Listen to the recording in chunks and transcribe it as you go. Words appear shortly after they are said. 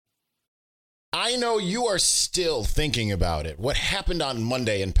I know you are still thinking about it. What happened on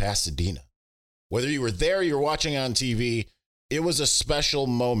Monday in Pasadena? Whether you were there or you're watching on TV, it was a special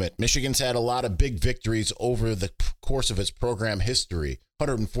moment. Michigan's had a lot of big victories over the course of its program history,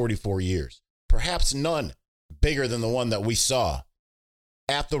 144 years. Perhaps none bigger than the one that we saw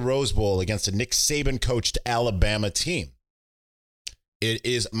at the Rose Bowl against a Nick Saban-coached Alabama team. It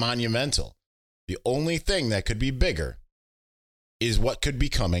is monumental. The only thing that could be bigger is what could be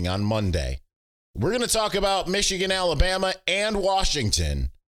coming on Monday. We're going to talk about Michigan, Alabama, and Washington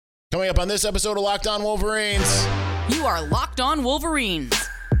coming up on this episode of Locked On Wolverines. You are Locked On Wolverines,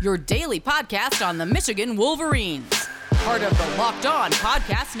 your daily podcast on the Michigan Wolverines, part of the Locked On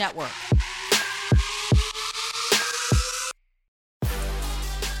Podcast Network.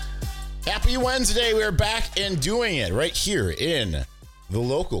 Happy Wednesday. We're back and doing it right here in the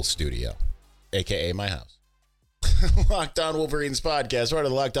local studio, a.k.a. my house. Locked On Wolverines podcast, part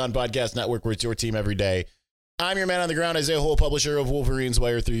of the Locked On Podcast Network, where it's your team every day. I'm your man on the ground, Isaiah Hole, publisher of Wolverines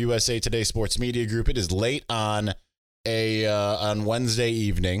Wire through USA Today Sports Media Group. It is late on Wednesday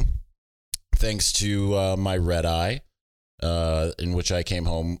evening, thanks to my red eye, in which I came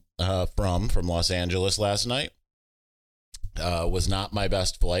home from Los Angeles last night. Was not my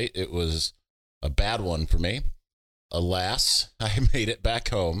best flight. It was a bad one for me. Alas, I made it back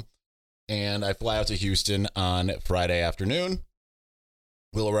home. And I fly out to Houston on Friday afternoon.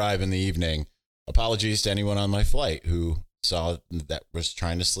 We'll arrive in the evening. Apologies to anyone on my flight who saw that was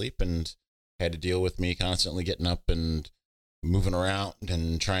trying to sleep and had to deal with me constantly getting up and moving around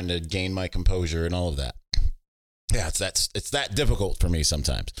and trying to gain my composure and all of that. Yeah, it's that difficult for me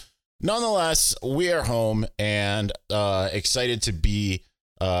sometimes. Nonetheless, we are home and excited to be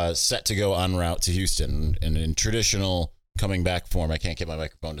set to go en route to Houston and in traditional coming back form. I can't get my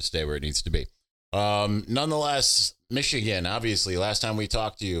microphone to stay where it needs to be. Nonetheless, Michigan, obviously, last time we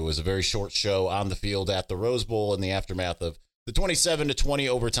talked to you was a very short show on the field at the Rose Bowl in the aftermath of the 27-20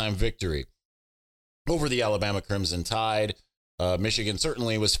 overtime victory over the Alabama Crimson Tide. Michigan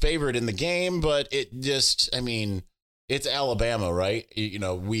certainly was favored in the game, but it just, I mean, it's Alabama, right? You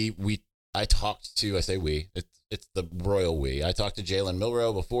know, I talked to, I say we, it's the royal we. I talked to Jalen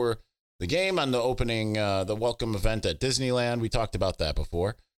Milroe before the game on the opening, the welcome event at Disneyland. We talked about that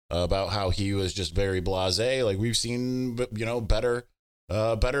before, about how he was just very blasé. Like we've seen, you know, better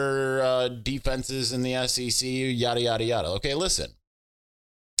defenses in the SEC, yada, yada, yada. Okay, listen.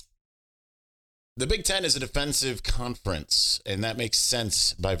 The Big Ten is a defensive conference, and that makes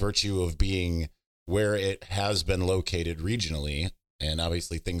sense by virtue of being where it has been located regionally. And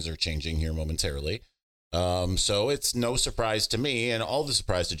obviously things are changing here momentarily. So it's no surprise to me and all the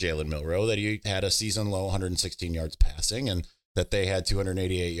surprise to Jalen Milroe that he had a season low 116 yards passing and that they had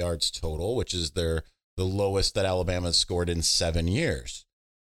 288 yards total, which is the lowest that Alabama scored in 7 years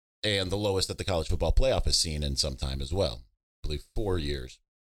and the lowest that the college football playoff has seen in some time as well. I believe 4 years.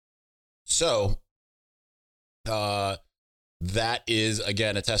 So that is,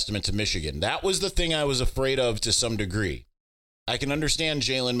 again, a testament to Michigan. That was the thing I was afraid of to some degree. I can understand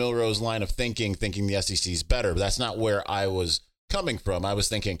Jalen Milroe's line of thinking the SEC is better, but that's not where I was coming from. I was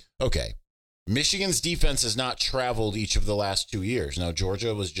thinking, okay, Michigan's defense has not traveled each of the last 2 years. Now,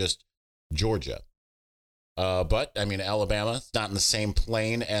 Georgia was just Georgia. But, I mean, Alabama, it's not in the same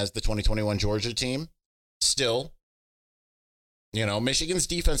plane as the 2021 Georgia team. Still, you know, Michigan's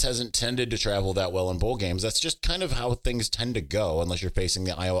defense hasn't tended to travel that well in bowl games. That's just kind of how things tend to go unless you're facing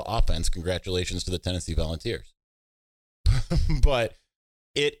the Iowa offense. Congratulations to the Tennessee Volunteers. But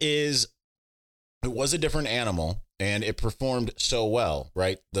it was a different animal, and it performed so well,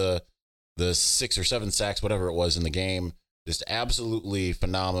 right? The 6 or 7 sacks, whatever it was in the game, just absolutely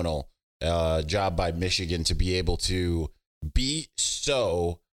phenomenal job by Michigan to be able to be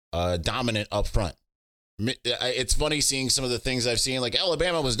so dominant up front. It's funny seeing some of the things I've seen, like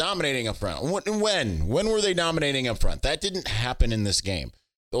Alabama was dominating up front. When were they dominating up front? That didn't happen in this game.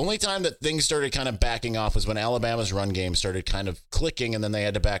 The only time that things started kind of backing off was when Alabama's run game started kind of clicking, and then they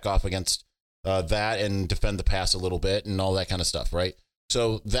had to back off against that and defend the pass a little bit and all that kind of stuff, right?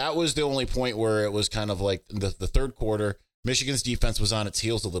 So that was the only point where it was kind of like the third quarter, Michigan's defense was on its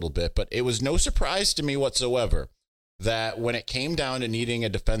heels a little bit, but it was no surprise to me whatsoever that when it came down to needing a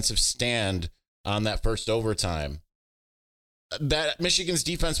defensive stand on that first overtime, that Michigan's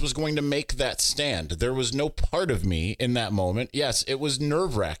defense was going to make that stand. There was no part of me in that moment. Yes, it was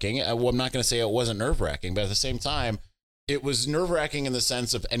nerve-wracking. Well, I'm not going to say it wasn't nerve-wracking, but at the same time, it was nerve-wracking in the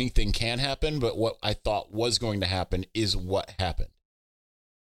sense of anything can happen, but what I thought was going to happen is what happened.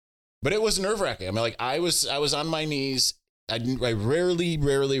 But it was nerve-wracking. I mean, like I was on my knees. I rarely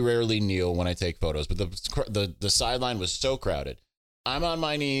kneel when I take photos, but the sideline was so crowded. I'm on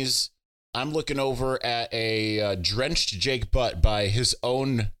my knees I'm looking over at a drenched Jake Butt by his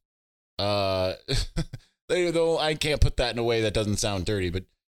own. Though I can't put that in a way that doesn't sound dirty, but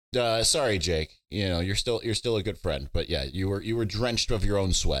sorry, Jake. You're still a good friend, but yeah, you were drenched of your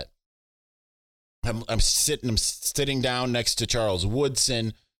own sweat. I'm sitting down next to Charles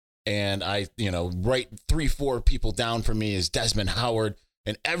Woodson, and right 3-4 people down from me is Desmond Howard,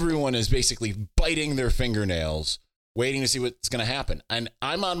 and everyone is basically biting their fingernails, waiting to see what's going to happen. And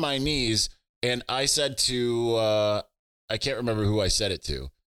I'm on my knees, and I said to, I can't remember who I said it to.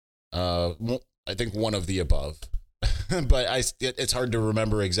 I think one of the above, but it's hard to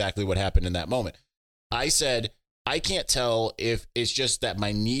remember exactly what happened in that moment. I said, I can't tell if it's just that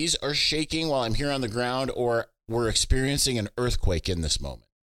my knees are shaking while I'm here on the ground or we're experiencing an earthquake in this moment.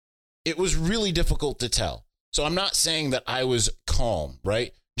 It was really difficult to tell. So I'm not saying that I was calm,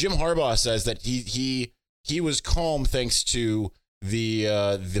 right? Jim Harbaugh says that he was calm thanks to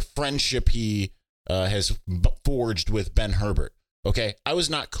the friendship he has forged with Ben Herbert. Okay, I was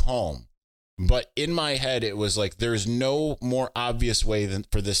not calm, but in my head it was like there's no more obvious way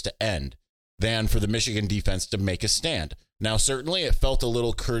for this to end than for the Michigan defense to make a stand. Now, certainly it felt a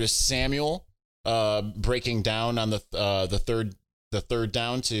little Curtis Samuel breaking down on the third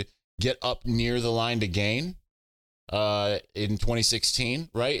down to get up near the line to gain in 2016,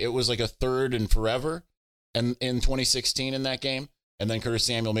 right? It was like a third and forever and in 2016 in that game. And then Curtis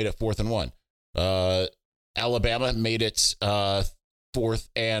Samuel made it 4th and 1. Alabama made it 4th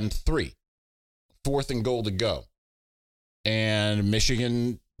and 3. 4th and goal to go. And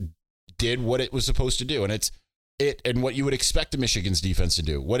Michigan did what it was supposed to do. And and what you would expect the Michigan's defense to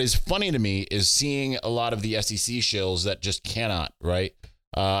do. What is funny to me is seeing a lot of the SEC shills that just cannot, right?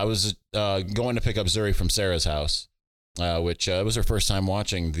 I was going to pick up Zuri from Sarah's house, which was her first time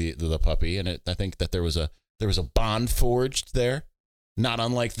watching the puppy. And I think that there was a bond forged there, not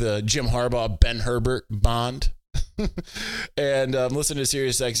unlike the Jim Harbaugh, Ben Herbert bond. And I'm listening to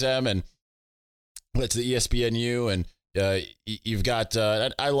Sirius XM and went to the ESPNU, and you've got,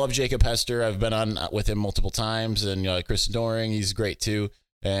 I love Jacob Hester. I've been on with him multiple times, and Chris Doring, he's great too.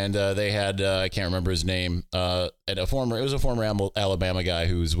 And they had, I can't remember his name, it was a former Alabama guy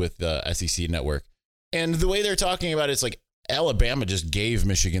who's with the SEC Network. And the way they're talking about it's like Alabama just gave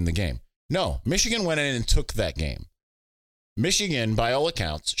Michigan the game. No, Michigan went in and took that game. Michigan, by all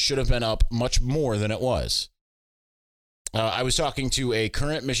accounts, should have been up much more than it was. I was talking to a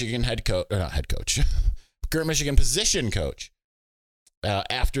current Michigan current Michigan position coach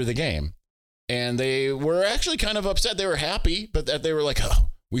after the game, and they were actually kind of upset. They were happy, but that they were like, oh,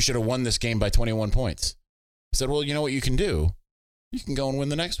 we should have won this game by 21 points. I said, well, you know what you can do? You can go and win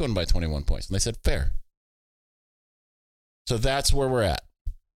the next one by 21 points. And they said, fair. So that's where we're at.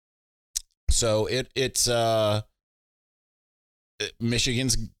 So it's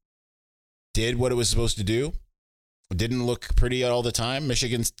Michigan's did what it was supposed to do. It didn't look pretty all the time.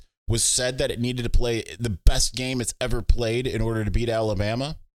 Michigan was said that it needed to play the best game it's ever played in order to beat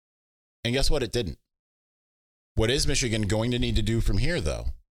Alabama. And guess what? It didn't. What is Michigan going to need to do from here, though?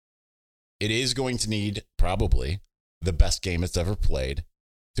 It is going to need probably the best game it's ever played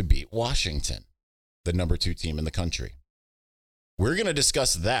to beat Washington, the number 2 team in the country. We're going to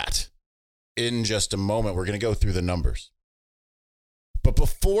discuss that in just a moment. We're going to go through the numbers. But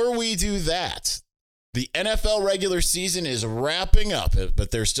before we do that, the NFL regular season is wrapping up,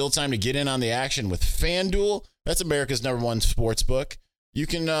 but there's still time to get in on the action with FanDuel. That's America's #1 sports book. You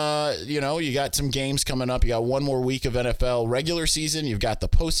can, you got some games coming up. You got one more week of NFL regular season. You've got the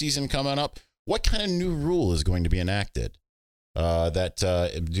postseason coming up. What kind of new rule is going to be enacted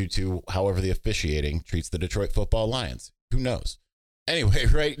due to however the officiating treats the Detroit Football Lions? Who knows? Anyway,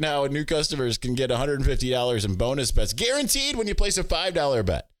 right now, new customers can get $150 in bonus bets guaranteed when you place a $5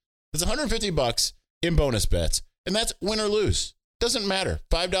 bet. It's $150 in bonus bets, and that's win or lose. Doesn't matter.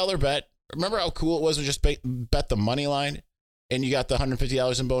 $5 bet. Remember how cool it was to just bet the money line and you got the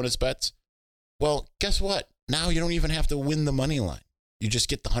 $150 in bonus bets? Well, guess what? Now you don't even have to win the money line. You just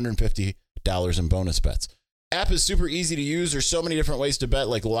get the $150 in bonus bets. App is super easy to use. There's so many different ways to bet,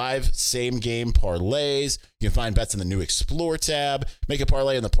 like live same game parlays. You can find bets in the new Explore tab. Make a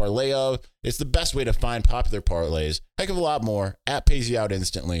parlay in the parlay of. It's the best way to find popular parlays. Heck of a lot more. App pays you out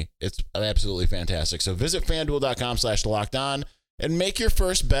instantly. It's absolutely fantastic. So visit FanDuel.com/lockedon and make your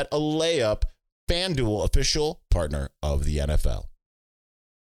first bet a layup. FanDuel, official partner of the NFL.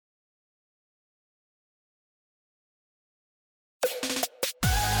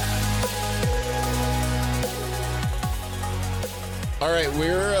 All right,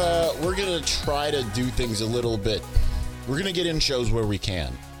 we're gonna try to do things a little bit. We're gonna get in shows where we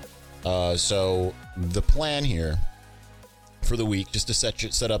can. So the plan here for the week, just to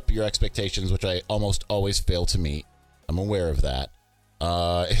set up your expectations, which I almost always fail to meet. I'm aware of that.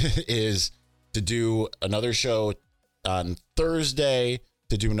 Is to do another show on Thursday,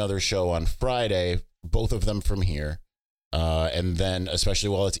 to do another show on Friday, both of them from here. And then, especially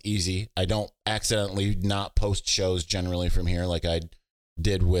while it's easy, I don't accidentally not post shows generally from here like I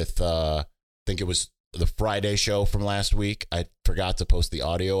did with, I think it was the Friday show from last week. I forgot to post the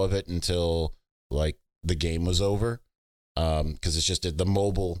audio of it until like the game was over, because it's just the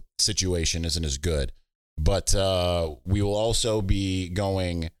mobile situation isn't as good. But we will also be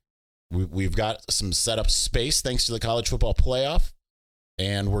going, we've got some setup space thanks to the college football playoff.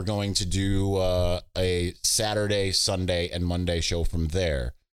 And we're going to do a Saturday, Sunday, and Monday show from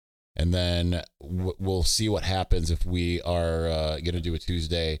there. And then we'll see what happens if we are going to do a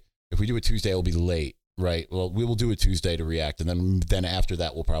Tuesday. If we do a Tuesday, it'll be late, right? Well, we will do a Tuesday to react. And then after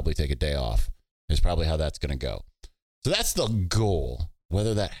that, we'll probably take a day off. Is probably how that's going to go. So that's the goal.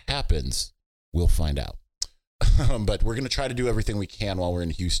 Whether that happens, we'll find out. But we're going to try to do everything we can while we're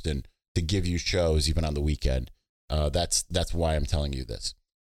in Houston to give you shows, even on the weekend. That's why I'm telling you this.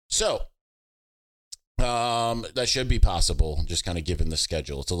 So that should be possible, just kind of given the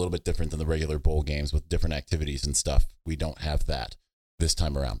schedule. It's a little bit different than the regular bowl games with different activities and stuff. We don't have that this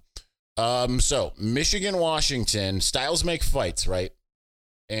time around. So Michigan, Washington, styles make fights, right?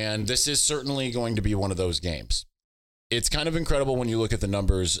 And this is certainly going to be one of those games. It's kind of incredible when you look at the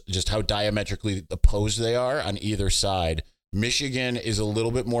numbers, just how diametrically opposed they are on either side. Michigan is a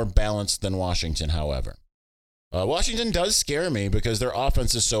little bit more balanced than Washington, however. Washington does scare me because their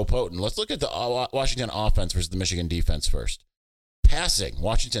offense is so potent. Let's look at the Washington offense versus the Michigan defense first. Passing,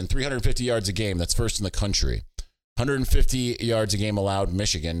 Washington, 350 yards a game. That's first in the country. 150 yards a game allowed,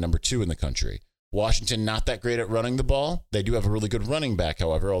 Michigan, number 2 in the country. Washington, not that great at running the ball. They do have a really good running back,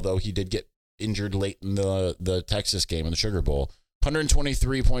 however, although he did get injured late in the Texas game in the Sugar Bowl.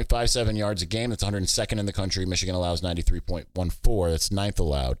 123.57 yards a game. That's 102nd in the country. Michigan allows 93.14. That's 9th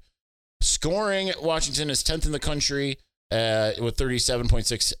allowed. Scoring, Washington is 10th in the country with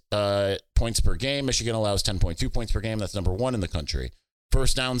 37.6 points per game. Michigan allows 10.2 points per game. That's number 1 in the country.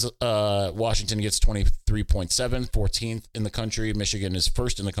 First downs, Washington gets 23.7, 14th in the country. Michigan is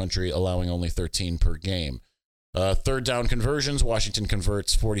first in the country, allowing only 13 per game. Third down conversions, Washington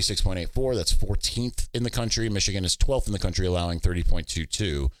converts 46.84. That's 14th in the country. Michigan is 12th in the country, allowing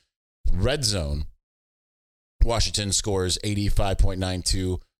 30.22. Red zone, Washington scores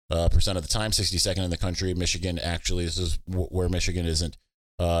 85.92%. Percent of the time, 62nd in the country. Michigan, actually, this is where Michigan doesn't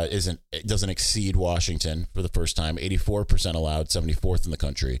exceed Washington for the first time. 84% allowed, 74th in the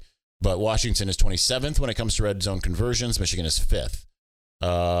country. But Washington is 27th when it comes to red zone conversions. Michigan is 5th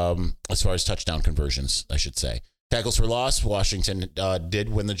as far as touchdown conversions, I should say. Tackles for loss, Washington did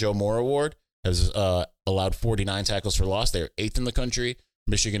win the Joe Moore Award. Has allowed 49 tackles for loss. They're 8th in the country.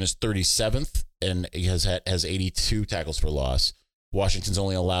 Michigan is 37th and has 82 tackles for loss. Washington's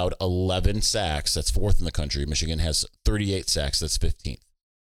only allowed 11 sacks. That's 4th in the country. Michigan has 38 sacks. That's 15th.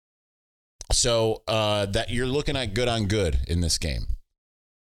 So that you're looking at good on good in this game.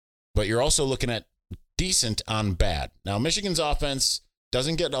 But you're also looking at decent on bad. Now, Michigan's offense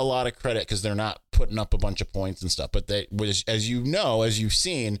doesn't get a lot of credit because they're not putting up a bunch of points and stuff. But they, as you know, as you've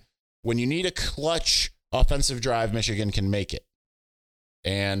seen, when you need a clutch offensive drive, Michigan can make it.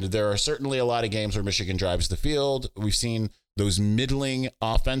 And there are certainly a lot of games where Michigan drives the field. We've seen those middling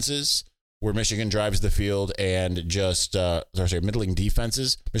offenses where Michigan drives the field and just, middling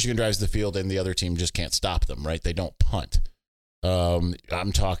defenses. Michigan drives the field and the other team just can't stop them, right? They don't punt.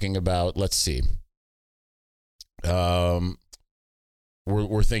 I'm talking about, let's see. We're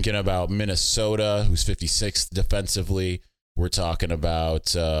thinking about Minnesota, who's 56th defensively. We're talking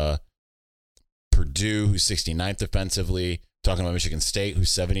about Purdue, who's 69th defensively. Talking about Michigan State,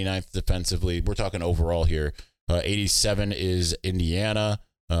 who's 79th defensively. We're talking overall here. 87 is Indiana.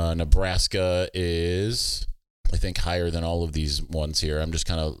 Nebraska is, I think, higher than all of these ones here. I'm just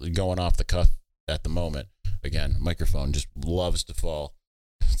kind of going off the cuff at the moment. Again, microphone just loves to fall.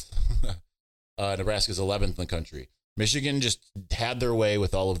 Nebraska's 11th in the country. Michigan just had their way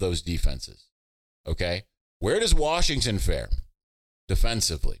with all of those defenses. Okay? Where does Washington fare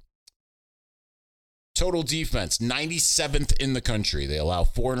defensively? Total defense, 97th in the country. They allow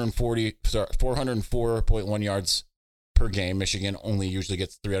 404.1 yards per game. Michigan only usually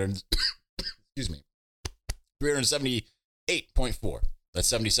gets 378.4. That's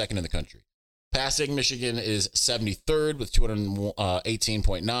 72nd in the country. Passing, Michigan is 73rd with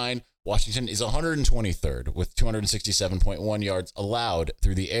 218.9. Washington is 123rd with 267.1 yards allowed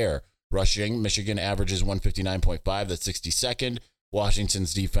through the air. Rushing, Michigan averages 159.5. That's 62nd.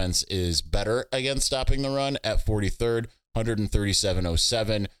 Washington's defense is better against stopping the run at 43rd.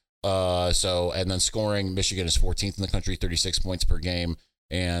 137.07. And then scoring, Michigan is 14th in the country, 36 points per game,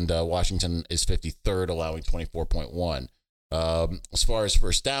 and Washington is 53rd, allowing 24.1. As far as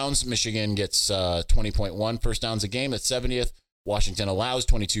first downs, Michigan gets 20.1 first downs a game at 70th. Washington allows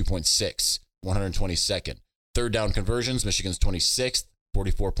 22.6, 122nd. Third down conversions, Michigan's 26th,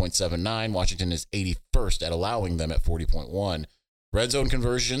 44.79. Washington is 81st at allowing them at 40.1. Red zone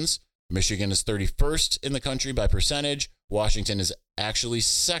conversions, Michigan is 31st in the country by percentage. Washington is actually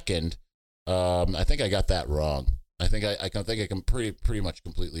second. I think I got that wrong. I think I can pretty much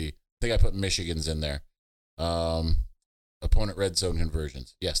completely. I think I put Michigan's in there. Opponent red zone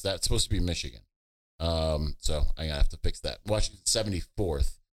conversions. Yes, that's supposed to be Michigan. So I'm gonna have to fix that. Washington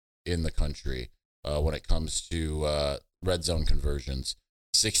 74th in the country when it comes to red zone conversions.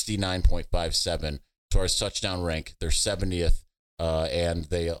 69.57. As far as touchdown rank, they're 70th, and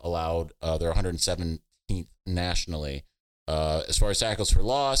they allowed they're 117th nationally. As far as tackles for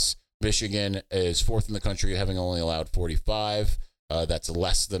loss, Michigan is 4th in the country, having only allowed 45. That's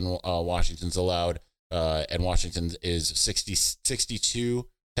less than Washington's allowed. And Washington is 62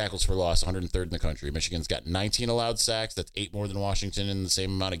 tackles for loss, 103rd in the country. Michigan's got 19 allowed sacks. That's 8 more than Washington in the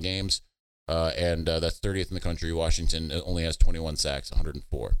same amount of games. And that's 30th in the country. Washington only has 21 sacks,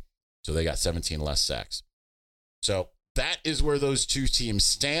 104. So they got 17 less sacks. So that is where those two teams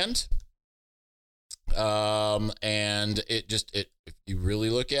stand. And if you really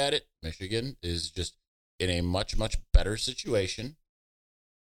look at it, Michigan is just in a much, much better situation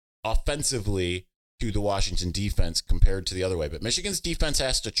offensively to the Washington defense compared to the other way. But Michigan's defense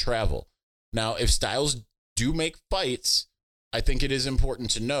has to travel. Now, if styles do make fights, I think it is important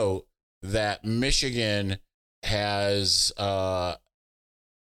to note that Michigan has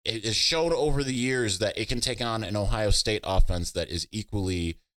it has shown over the years that it can take on an Ohio State offense that is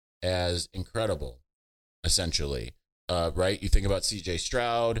equally as incredible, essentially. Right? You think about C.J.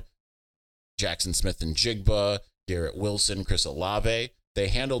 Stroud, Jackson Smith and Jigba, Garrett Wilson, Chris Olave. They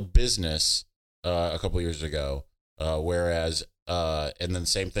handled business a couple years ago, whereas, and then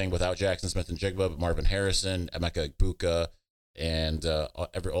same thing without Jackson Smith and Jigba, but Marvin Harrison, Emeka Egbuka, and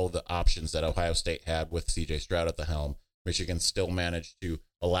all the options that Ohio State had with C.J. Stroud at the helm. Michigan still managed to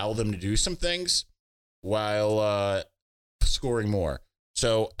allow them to do some things while scoring more.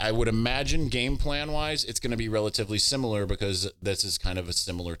 So I would imagine game plan wise, it's going to be relatively similar because this is kind of a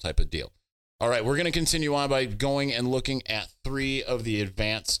similar type of deal. All right, we're going to continue on by going and looking at 3 of the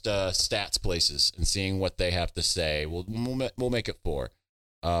advanced stats places and seeing what they have to say. We'll make it 4.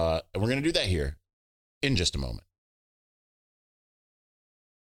 And we're going to do that here in just a moment.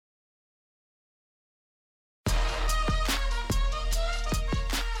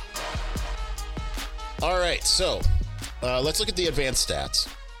 All right, so let's look at the advanced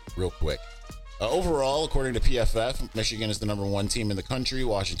stats real quick. Overall, according to PFF, Michigan is the number 1 team in the country.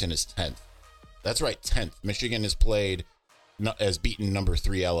 Washington is 10th. That's right, 10th. Michigan has beaten number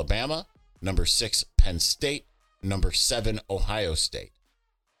 3 Alabama, number 6 Penn State, number 7 Ohio State.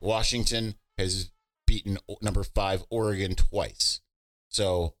 Washington has beaten number 5 Oregon twice.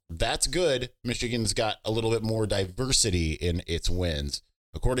 So that's good. Michigan's got a little bit more diversity in its wins.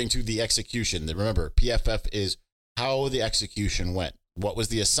 According to the execution, remember, PFF is how the execution went. What was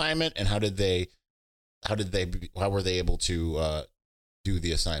the assignment and how were they able to do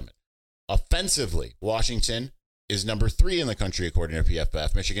the assignment? Offensively, Washington is number 3 in the country, according to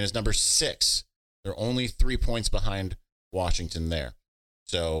PFF. Michigan is number 6. They're only 3 points behind Washington there.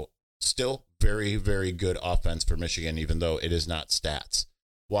 So still very, very good offense for Michigan, even though it is not stats.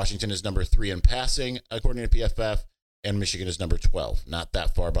 Washington is number 3 in passing, according to PFF, and Michigan is number 12, not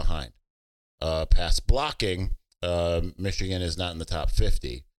that far behind. Pass blocking, Michigan is not in the top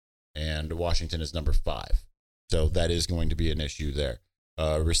 50, and Washington is number 5. So that is going to be an issue there.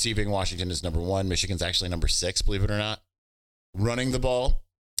 Receiving, Washington is number 1. Michigan's actually number 6, believe it or not. Running the ball,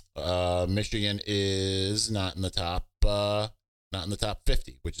 Michigan is not in the top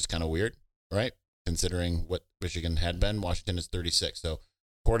 50, which is kind of weird, right? Considering what Michigan had been, Washington is 36. So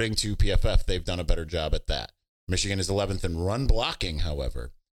according to PFF, they've done a better job at that. Michigan is 11th in run blocking,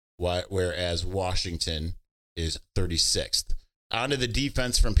 however, whereas Washington is 36th. On to the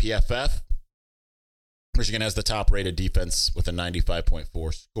defense from PFF. Michigan has the top-rated defense with a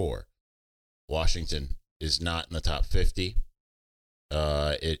 95.4 score. Washington is not in the top 50.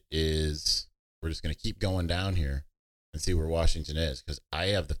 We're just going to keep going down here and see where Washington is, because I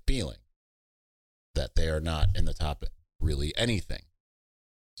have the feeling that they are not in the top really anything.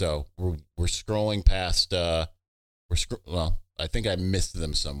 So we're scrolling past. I think I missed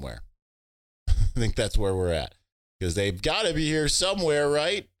them somewhere. I think that's where we're at, because they've got to be here somewhere,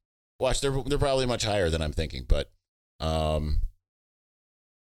 right? Watch, they're probably much higher than I'm thinking, but I'm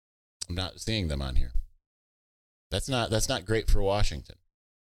not seeing them on here. That's not great for Washington.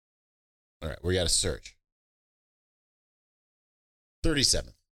 All right, we got to search.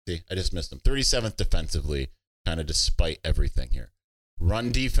 37th. See, I just missed them. 37th defensively, kind of despite everything here.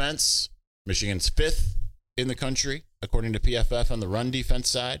 Run defense, Michigan's 5th in the country, according to PFF on the run defense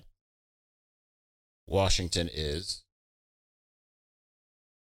side. Washington is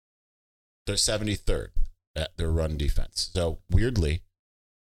they're 73rd at their run defense. So weirdly,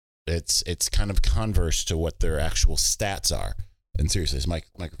 it's kind of converse to what their actual stats are. And seriously, this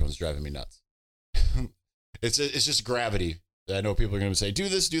microphone's driving me nuts. It's just gravity. I know people are going to say, do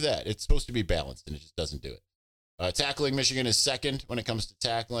this, do that. It's supposed to be balanced, and it just doesn't do it. Tackling, Michigan is 2nd when it comes to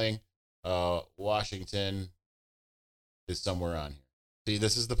tackling. Washington is somewhere on here. See,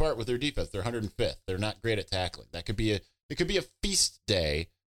 this is the part with their defense. They're 105th. They're not great at tackling. It could be a feast day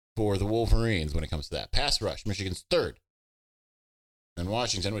for the Wolverines when it comes to that. Pass rush, Michigan's 3rd. And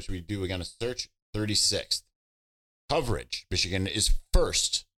Washington, which we do again a search, 36th. Coverage, Michigan is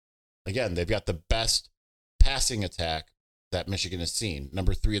 1st. Again, they've got the best passing attack that Michigan has seen,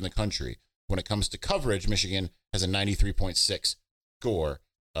 number 3 in the country. When it comes to coverage, Michigan has a 93.6 score.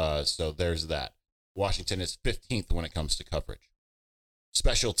 So there's that. Washington is 15th when it comes to coverage.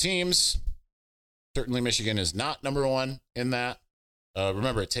 Special teams, certainly Michigan is not number 1 in that.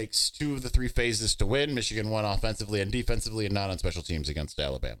 Remember, it takes 2 of the 3 phases to win. Michigan won offensively and defensively and not on special teams against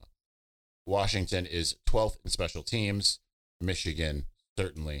Alabama. Washington is 12th in special teams. Michigan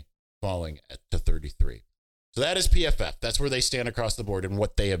certainly falling to 33. So that is PFF. That's where they stand across the board and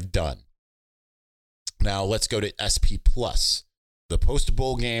what they have done. Now let's go to SP Plus, the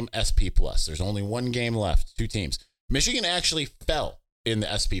post-bowl game SP Plus. There's only 1 game left, 2 teams. Michigan actually fell in the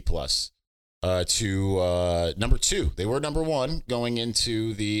SP Plus to number 2. They were number 1 going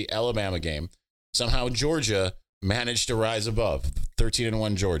into the Alabama game. Somehow Georgia managed to rise above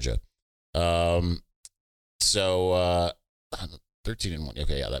 13-1 Georgia. So 13-1.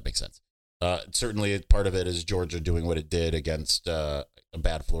 Okay, yeah, that makes sense. Certainly part of it is Georgia doing what it did against a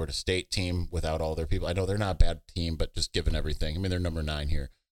bad Florida State team without all their people. I know they're not a bad team, but just given everything. I mean, they're number 9 here.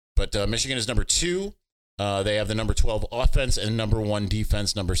 But Michigan is number 2. They have the number 12 offense and number 1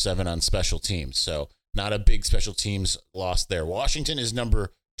 defense, number 7 on special teams. So not a big special teams loss there. Washington is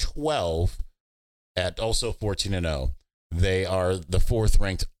number 12 at also 14-0. They are the 4th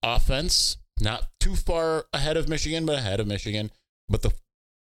ranked offense, not too far ahead of Michigan, but ahead of Michigan. But the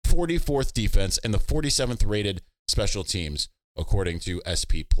 44th defense and the 47th rated special teams, according to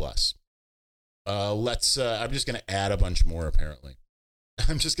SP Plus. I'm just going to add a bunch more, apparently.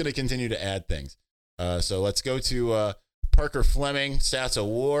 I'm just going to continue to add things. So let's go to Parker Fleming, Stats of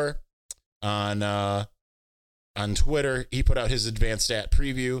War, on Twitter. He put out his advanced stat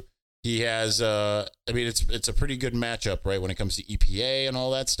preview. He has, it's a pretty good matchup, right, when it comes to EPA and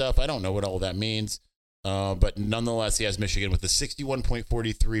all that stuff. I don't know what all that means. But nonetheless, he has Michigan with a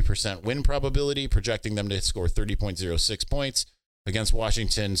 61.43% win probability, projecting them to score 30.06 points against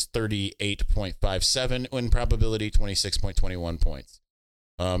Washington's 38.57 win probability, 26.21 points.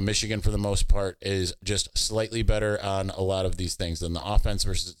 Michigan, for the most part, is just slightly better on a lot of these things than the offense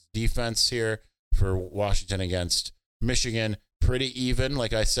versus defense here for Washington against Michigan. Pretty even,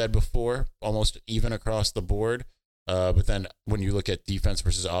 like I said before, almost even across the board. But then when you look at defense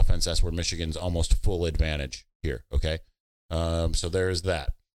versus offense, that's where Michigan's almost full advantage here, okay? So there's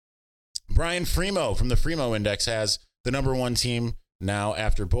that. Brian Fremo from the Fremo Index has the number 1 team now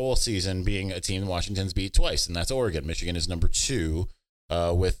after bowl season being a team Washington's beat twice, and that's Oregon. Michigan is number 2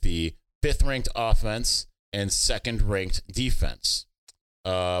 with the 5th ranked offense and 2nd ranked defense.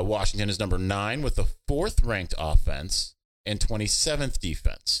 Washington is number 9 with the 4th ranked offense and 27th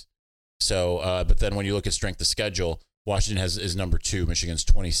defense. So, but then when you look at strength of schedule, Washington is number 2, Michigan's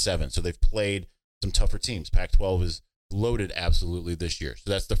 27. So they've played some tougher teams. Pac-12 is loaded absolutely this year. So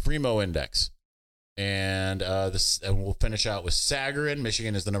that's the Fremo Index. And we'll finish out with Sagarin.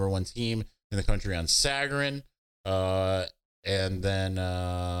 Michigan is the number 1 team in the country on Sagarin. And then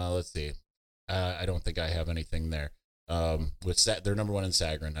let's see. I don't think I have anything there. They're number 1 in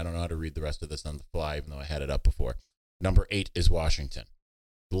Sagarin. I don't know how to read the rest of this on the fly, even though I had it up before. Number 8 is Washington.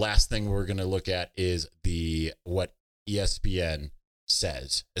 The last thing we're going to look at is what ESPN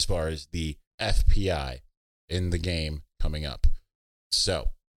says as far as the FPI in the game coming up.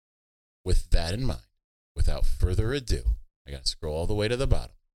 So, with that in mind, without further ado, I got to scroll all the way to the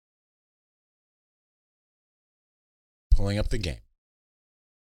bottom. Pulling up the game.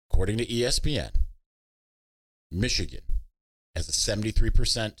 According to ESPN, Michigan has a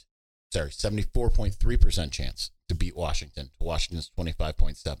 74.3% chance to beat Washington to Washington's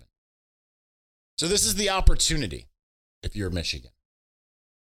 25.7. So this is the opportunity if you're Michigan.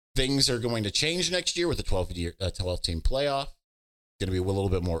 Things are going to change next year with the 12-team playoff. It's going to be a little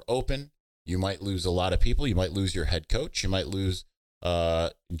bit more open. You might lose a lot of people. You might lose your head coach. You might lose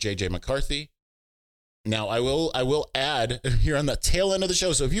J.J. McCarthy. Now, I will add here on the tail end of the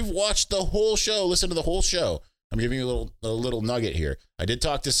show. So if you've watched the whole show, listen to the whole show. I'm giving you a little nugget here. I did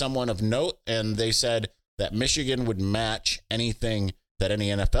talk to someone of note, and they said that Michigan would match anything that any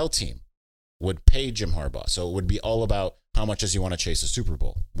NFL team would pay Jim Harbaugh. So it would be all about how much does he want to chase a Super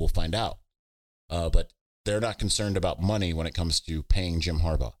Bowl. We'll find out. But they're not concerned about money when it comes to paying Jim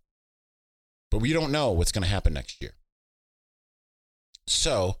Harbaugh. But we don't know what's going to happen next year.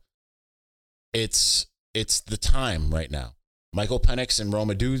 So it's the time right now. Michael Penix and Rome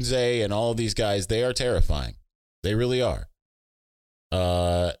Odunze and all of these guys, they are terrifying. They really are.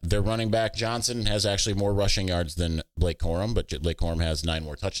 Their running back Johnson has actually more rushing yards than Blake Corum, but Blake Corum has 9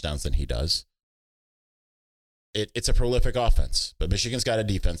 more touchdowns than he does. It's a prolific offense, but Michigan's got a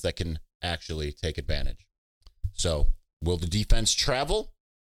defense that can actually take advantage. So will the defense travel?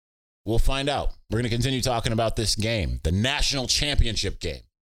 We'll find out. We're going to continue talking about this game, the national championship game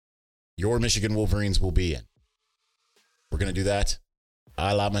your Michigan Wolverines will be in. We're going to do that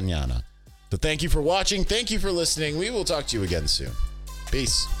a la mañana. So thank you for watching. Thank you for listening. We will talk to you again soon.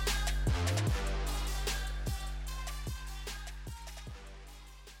 Peace.